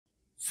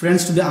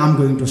Friends, today I'm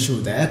going to show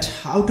that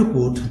how to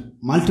put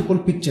multiple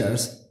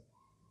pictures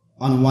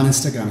on one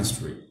Instagram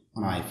story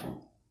on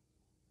iPhone.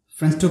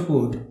 Friends, to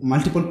put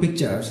multiple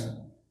pictures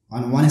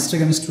on one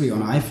Instagram story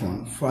on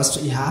iPhone,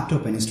 first you have to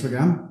open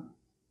Instagram.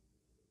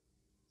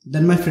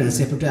 Then my friends,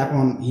 you have to tap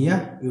on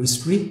here, your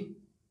story.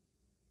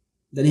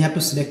 Then you have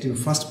to select your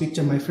first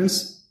picture, my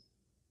friends.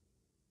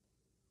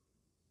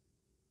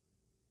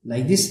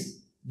 Like this.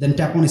 Then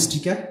tap on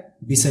sticker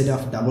beside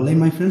of double A,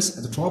 my friends,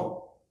 at the top.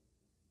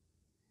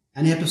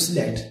 And you have to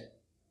select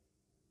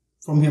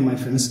from here, my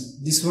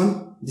friends, this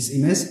one, this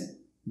image.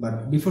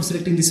 But before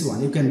selecting this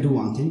one, you can do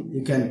one thing.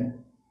 You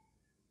can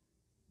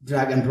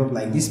drag and drop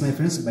like this, my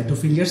friends, by 2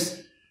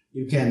 fingers.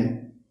 You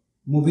can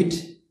move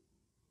it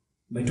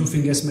by 2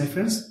 fingers, my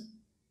friends.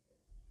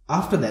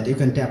 After that, you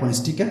can tap on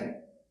sticker.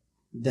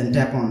 Then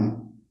tap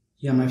on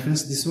here, my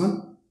friends, this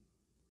one,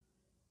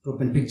 to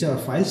open picture or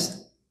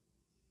files.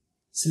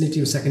 Select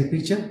your second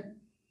picture.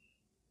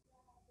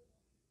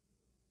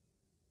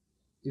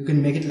 You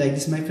can make it like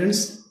this, my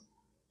friends.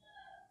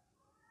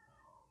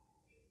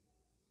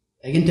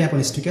 Again tap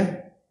on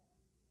sticker.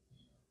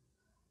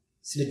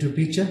 Select your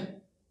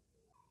picture.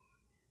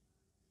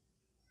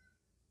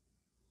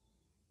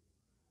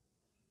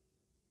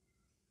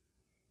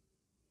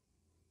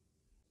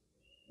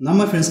 Now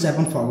my friends, tap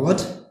on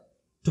forward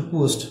to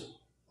post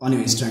on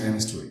your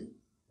Instagram story,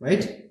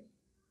 right?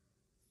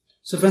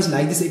 So friends,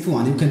 like this, if you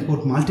want, you can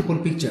put multiple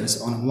pictures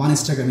on one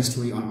Instagram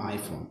story on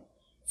iPhone.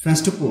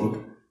 Friends, to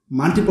put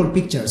multiple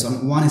pictures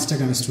on one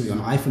Instagram story on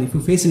iPhone, if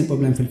you face any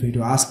problem, feel free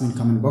to ask me in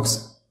comment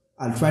box.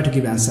 I'll try to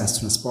give answers as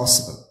soon as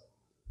possible.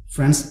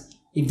 Friends,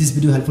 if this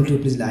video helpful to you,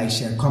 please like,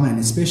 share, comment,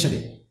 and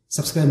especially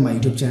subscribe my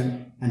YouTube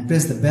channel and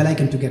press the bell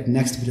icon to get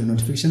next video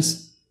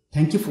notifications.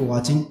 Thank you for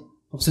watching.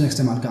 Hope so next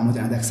time I'll come with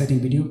another exciting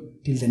video.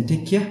 Till then,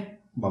 take care.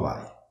 Bye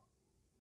bye.